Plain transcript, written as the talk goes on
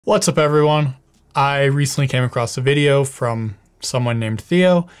What's up everyone? I recently came across a video from someone named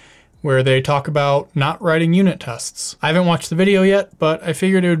Theo where they talk about not writing unit tests. I haven't watched the video yet, but I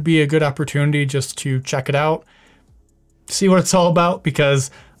figured it would be a good opportunity just to check it out, see what it's all about, because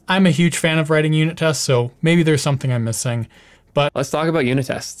I'm a huge fan of writing unit tests, so maybe there's something I'm missing. But let's talk about unit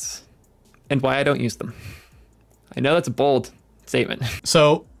tests and why I don't use them. I know that's a bold statement.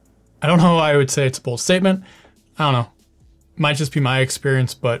 So I don't know why I would say it's a bold statement. I don't know. Might just be my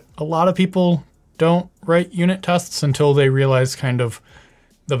experience, but a lot of people don't write unit tests until they realize kind of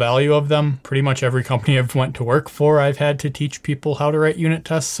the value of them. Pretty much every company I've went to work for, I've had to teach people how to write unit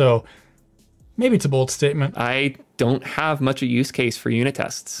tests, so maybe it's a bold statement. I don't have much a use case for unit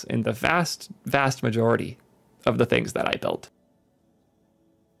tests in the vast majority of the things that I built.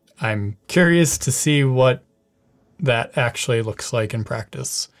 I'm curious to see what that actually looks like in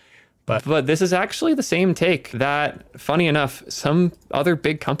practice. But this is actually the same take that, funny enough, some other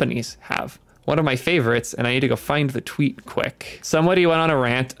big companies have. One of my favorites, and I need to go find the tweet quick. Somebody went on a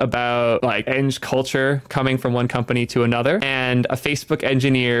rant about like eng culture coming from one company to another, and a Facebook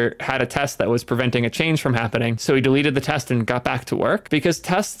engineer had a test that was preventing a change from happening. So he deleted the test and got back to work because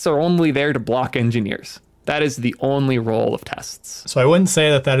tests are only there to block engineers. That is the only role of tests. So I wouldn't say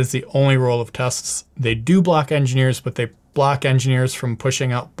that that is the only role of tests. They do block engineers, but they block engineers from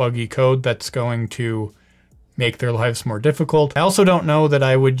pushing out buggy code that's going to make their lives more difficult. I also don't know that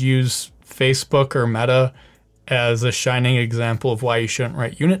I would use Facebook or Meta as a shining example of why you shouldn't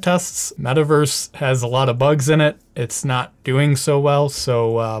write unit tests. Metaverse has a lot of bugs in it. It's not doing so well,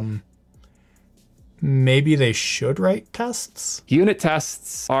 so maybe they should write tests. Unit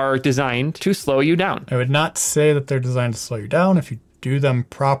tests are designed to slow you down. I would not say that they're designed to slow you down. If you do them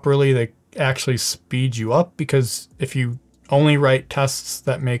properly, they actually speed you up, because if you only write tests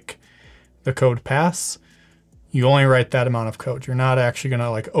that make the code pass, you only write that amount of code. You're not actually going to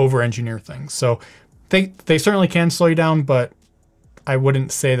like over-engineer things. So they certainly can slow you down, but I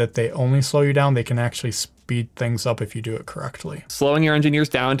wouldn't say that they only slow you down. They can actually speed things up if you do it correctly. Slowing your engineers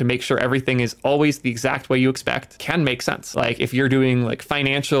down to make sure everything is always the exact way you expect can make sense. Like if you're doing like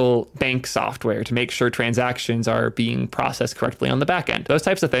financial bank software to make sure transactions are being processed correctly on the back end, those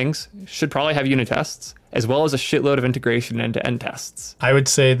types of things should probably have unit tests, as well as a shitload of integration end-to-end tests. I would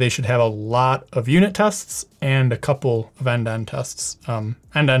say they should have a lot of unit tests and a couple of end-to-end tests.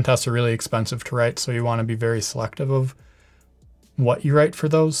 End-to-end tests are really expensive to write, so you want to be very selective of what you write for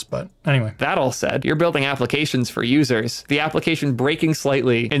those. But anyway. That all said, you're building applications for users. The application breaking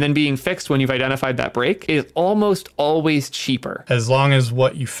slightly and then being fixed when you've identified that break is almost always cheaper. As long as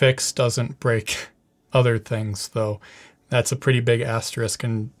what you fix doesn't break other things, though. That's a pretty big asterisk.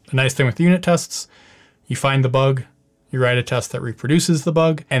 And the nice thing with unit tests, you find the bug, you write a test that reproduces the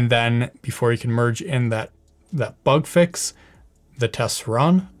bug, and then before you can merge in that bug fix, the tests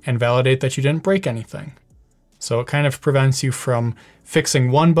run and validate that you didn't break anything. So it kind of prevents you from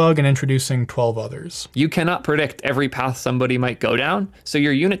fixing one bug and introducing 12 others. You cannot predict every path somebody might go down, so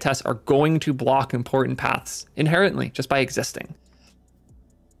your unit tests are going to block important paths inherently just by existing.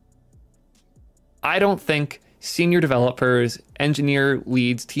 I don't think senior developers, engineer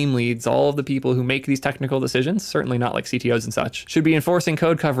leads, team leads, all of the people who make these technical decisions, certainly not like CTOs and such, should be enforcing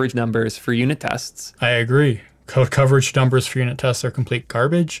code coverage numbers for unit tests. I agree. Code coverage numbers for unit tests are complete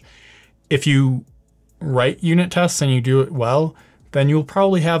garbage. If you write unit tests and you do it well, then you'll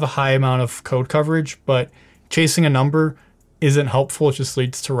probably have a high amount of code coverage, but chasing a number isn't helpful. It just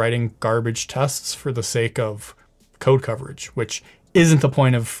leads to writing garbage tests for the sake of code coverage, which isn't the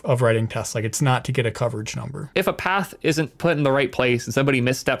point of writing tests. Like, it's not to get a coverage number. If a path isn't put in the right place and somebody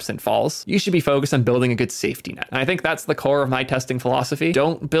missteps and falls, you should be focused on building a good safety net. And I think that's the core of my testing philosophy.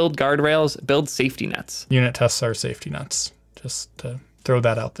 Don't build guardrails, build safety nets. Unit tests are safety nets, just to throw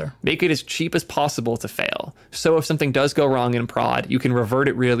that out there. Make it as cheap as possible to fail. So if something does go wrong in prod, you can revert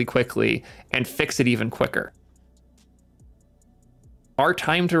it really quickly and fix it even quicker. Our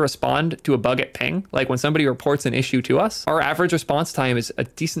time to respond to a bug at ping, like when somebody reports an issue to us, our average response time is a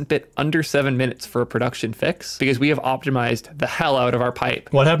decent bit under 7 minutes for a production fix because we have optimized the hell out of our pipe.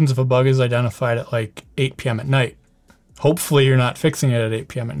 What happens if a bug is identified at like 8 p.m. at night? Hopefully you're not fixing it at 8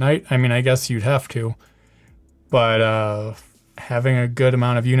 p.m. at night. I mean, I guess you'd have to, but having a good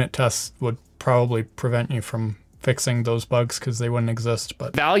amount of unit tests would probably prevent you from fixing those bugs because they wouldn't exist.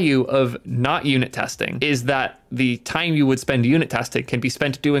 But value of not unit testing is that the time you would spend unit testing can be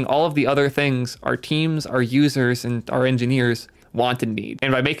spent doing all of the other things our teams, our users, and our engineers want and need.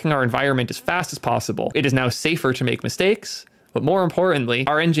 And by making our environment as fast as possible, it is now safer to make mistakes. But more importantly,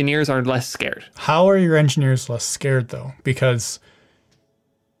 our engineers are less scared. How are your engineers less scared though? Because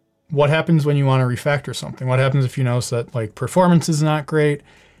what happens when you want to refactor something? What happens if you notice that like performance is not great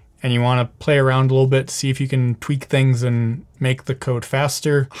and you want to play around a little bit, see if you can tweak things and make the code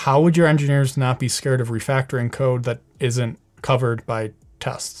faster, how would your engineers not be scared of refactoring code that isn't covered by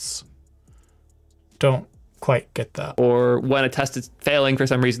tests? Don't quite get that. Or when a test is failing for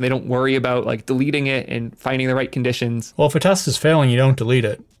some reason, they don't worry about like deleting it and finding the right conditions. Well, if a test is failing, you don't delete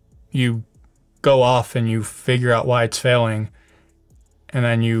it. You go off and you figure out why it's failing, and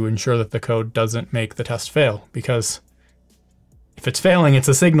then you ensure that the code doesn't make the test fail, because if it's failing, it's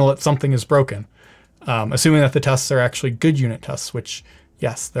a signal that something is broken. Assuming that the tests are actually good unit tests, which,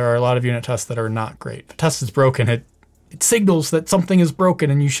 yes, there are a lot of unit tests that are not great. If a test is broken, it signals that something is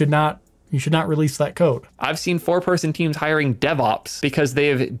broken, and you should not release that code. I've seen 4-person teams hiring DevOps because they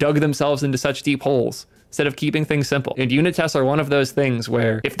have dug themselves into such deep holes instead of keeping things simple. And unit tests are one of those things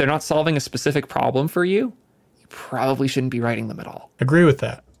where if they're not solving a specific problem for you, you probably shouldn't be writing them at all. Agree with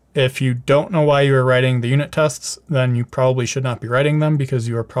that. If you don't know why you are writing the unit tests, then you probably should not be writing them, because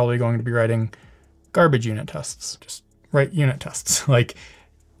you are probably going to be writing garbage unit tests. Just write unit tests. Like,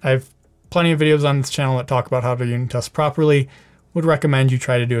 I have plenty of videos on this channel that talk about how to unit test properly. Would recommend you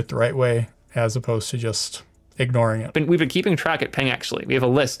try to do it the right way as opposed to just ignoring it. We've been keeping track at Ping, actually. We have a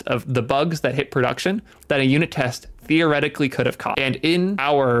list of the bugs that hit production that a unit test theoretically could have caught. And in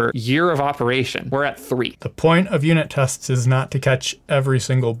our year of operation, we're at 3. The point of unit tests is not to catch every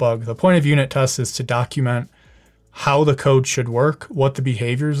single bug. The point of unit tests is to document how the code should work, what the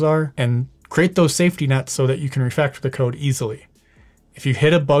behaviors are, and create those safety nets so that you can refactor the code easily. If you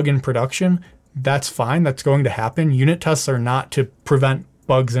hit a bug in production, that's fine. That's going to happen. Unit tests are not to prevent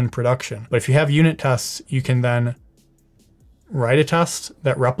bugs in production. But if you have unit tests, you can then write a test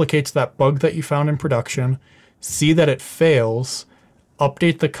that replicates that bug that you found in production, see that it fails,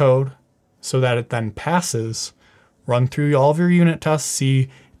 update the code so that it then passes, run through all of your unit tests, see,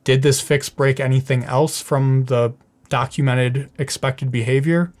 did this fix break anything else from the documented expected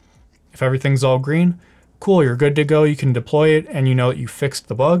behavior? If everything's all green, cool, you're good to go. You can deploy it and you know that you fixed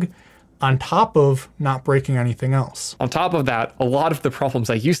the bug, on top of not breaking anything else. On top of that, a lot of the problems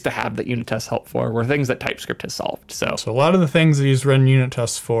I used to have that unit tests help for were things that TypeScript has solved. So a lot of the things that he's written unit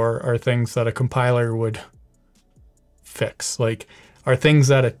tests for are things that a compiler would fix, like are things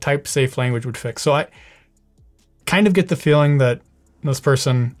that a type-safe language would fix. So I kind of get the feeling that this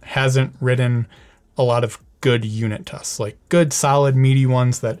person hasn't written a lot of good unit tests, like good, solid, meaty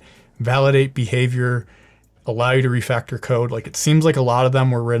ones that validate behavior, allow you to refactor code. Like, it seems like a lot of them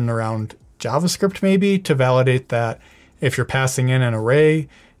were written around JavaScript, maybe, to validate that if you're passing in an array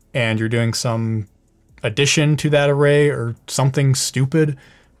and you're doing some addition to that array or something stupid,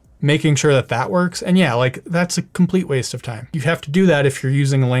 making sure that that works. And yeah, like, that's a complete waste of time. You have to do that if you're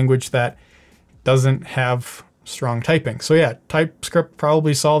using a language that doesn't have strong typing. So yeah, TypeScript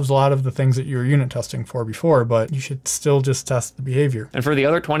probably solves a lot of the things that you were unit testing for before, but you should still just test the behavior. And for the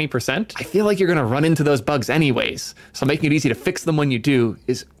other 20%, I feel like you're gonna run into those bugs anyways. So making it easy to fix them when you do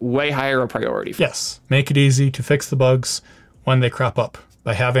is way higher a priority. Yes, make it easy to fix the bugs when they crop up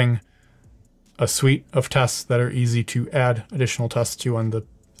by having a suite of tests that are easy to add additional tests to when the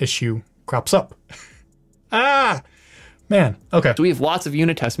issue crops up. Man, okay. So we have lots of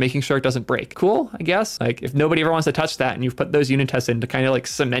unit tests making sure it doesn't break. Cool, I guess. Like, if nobody ever wants to touch that and you've put those unit tests in to kind of like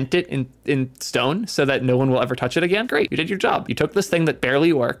cement it in stone so that no one will ever touch it again, great, you did your job. You took this thing that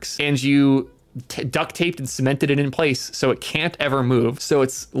barely works and you duct taped and cemented it in place so it can't ever move, so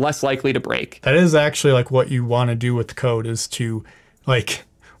it's less likely to break. That is actually like what you want to do with the code, is to, like,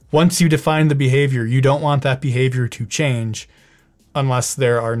 once you define the behavior, you don't want that behavior to change unless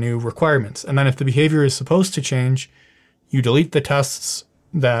there are new requirements. And then if the behavior is supposed to change, you delete the tests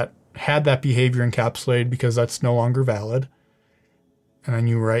that had that behavior encapsulated because that's no longer valid. And then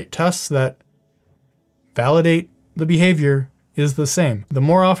you write tests that validate the behavior is the same. The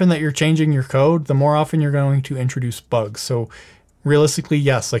more often that you're changing your code, the more often you're going to introduce bugs. So realistically,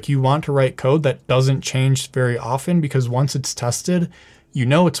 yes, like, you want to write code that doesn't change very often, because once it's tested, you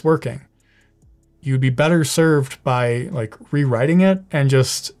know it's working. You'd be better served by like rewriting it and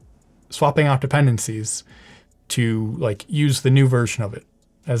just swapping out dependencies to like use the new version of it,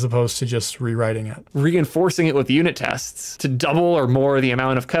 as opposed to just rewriting it. Reinforcing it with unit tests to double or more the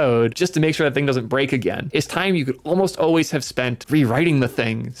amount of code just to make sure that thing doesn't break again is time you could almost always have spent rewriting the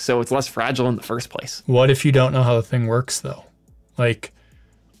thing so it's less fragile in the first place. What if you don't know how the thing works though? Like,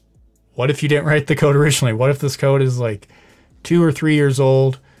 what if you didn't write the code originally? What if this code is like 2 or 3 years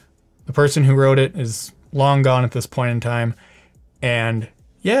old? The person who wrote it is long gone at this point in time, and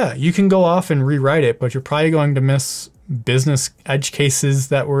yeah, you can go off and rewrite it, but you're probably going to miss business edge cases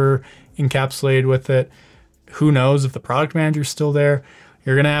that were encapsulated with it. Who knows if the product manager's still there?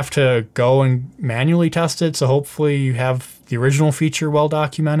 You're going to have to go and manually test it. So hopefully you have the original feature well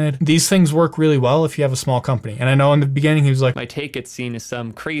documented. These things work really well if you have a small company. And I know in the beginning he was like, my take gets seen as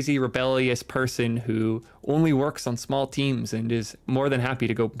some crazy rebellious person who only works on small teams and is more than happy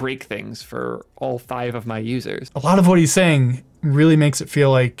to go break things for all 5 of my users. A lot of what he's saying really makes it feel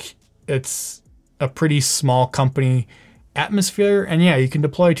like it's a pretty small company atmosphere. And yeah, you can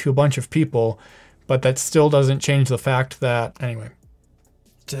deploy to a bunch of people, but that still doesn't change the fact that, anyway.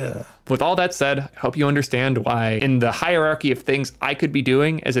 Duh. With all that said, I hope you understand why in the hierarchy of things I could be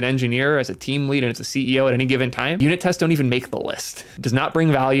doing as an engineer, as a team lead, and as a CEO at any given time, unit tests don't even make the list. It does not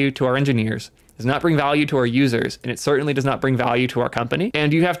bring value to our engineers, does not bring value to our users, and it certainly does not bring value to our company.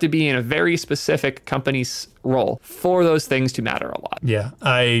 And you have to be in a very specific company's role for those things to matter a lot. Yeah,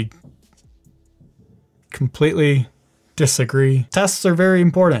 I completely disagree. Tests are very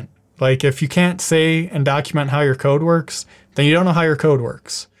important. Like if you can't say and document how your code works, then you don't know how your code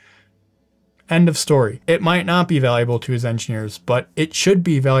works. End of story. It might not be valuable to his engineers, but it should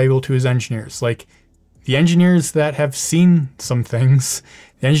be valuable to his engineers. Like the engineers that have seen some things,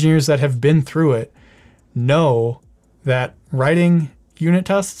 the engineers that have been through it, know that writing unit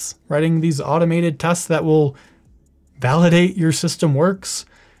tests, writing these automated tests that will validate your system works,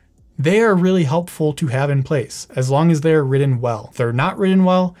 they are really helpful to have in place as long as they're written well. If they're not written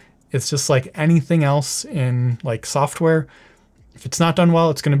well, it's just like anything else in like software. If it's not done well,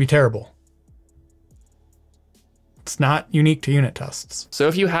 it's going to be terrible. It's not unique to unit tests. So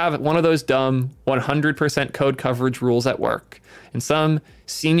if you have one of those dumb 100% code coverage rules at work and some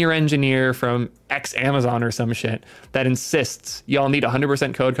senior engineer from Amazon or some shit that insists y'all need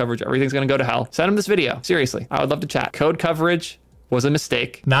 100% code coverage, everything's going to go to hell, send them this video. Seriously, I would love to chat. Code coverage was a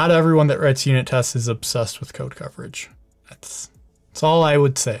mistake. Not everyone that writes unit tests is obsessed with code coverage. That's all I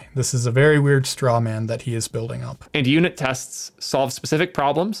would say. This is a very weird straw man that he is building up. And unit tests solve specific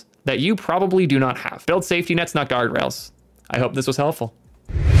problems that you probably do not have. Build safety nets, not guardrails. I hope this was helpful.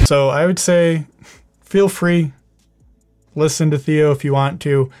 So I would say feel free, listen to Theo if you want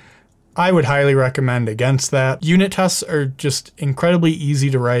to. I would highly recommend against that. Unit tests are just incredibly easy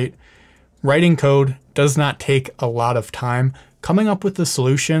to write. Writing code does not take a lot of time. Coming up with the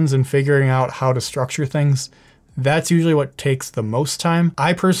solutions and figuring out how to structure things, that's usually what takes the most time.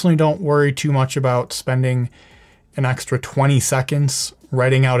 I personally don't worry too much about spending an extra 20 seconds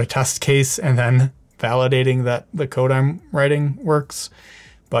writing out a test case and then validating that the code I'm writing works.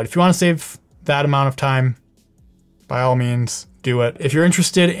 But if you want to save that amount of time, by all means, do it. If you're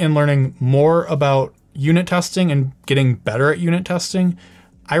interested in learning more about unit testing and getting better at unit testing,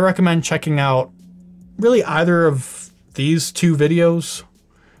 I recommend checking out really either of these 2 videos.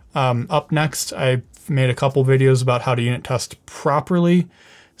 Up next, I made a couple videos about how to unit test properly,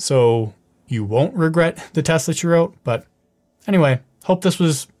 so you won't regret the test that you wrote. But anyway, hope this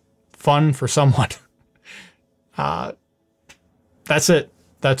was fun for someone. That's it.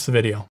 That's the video.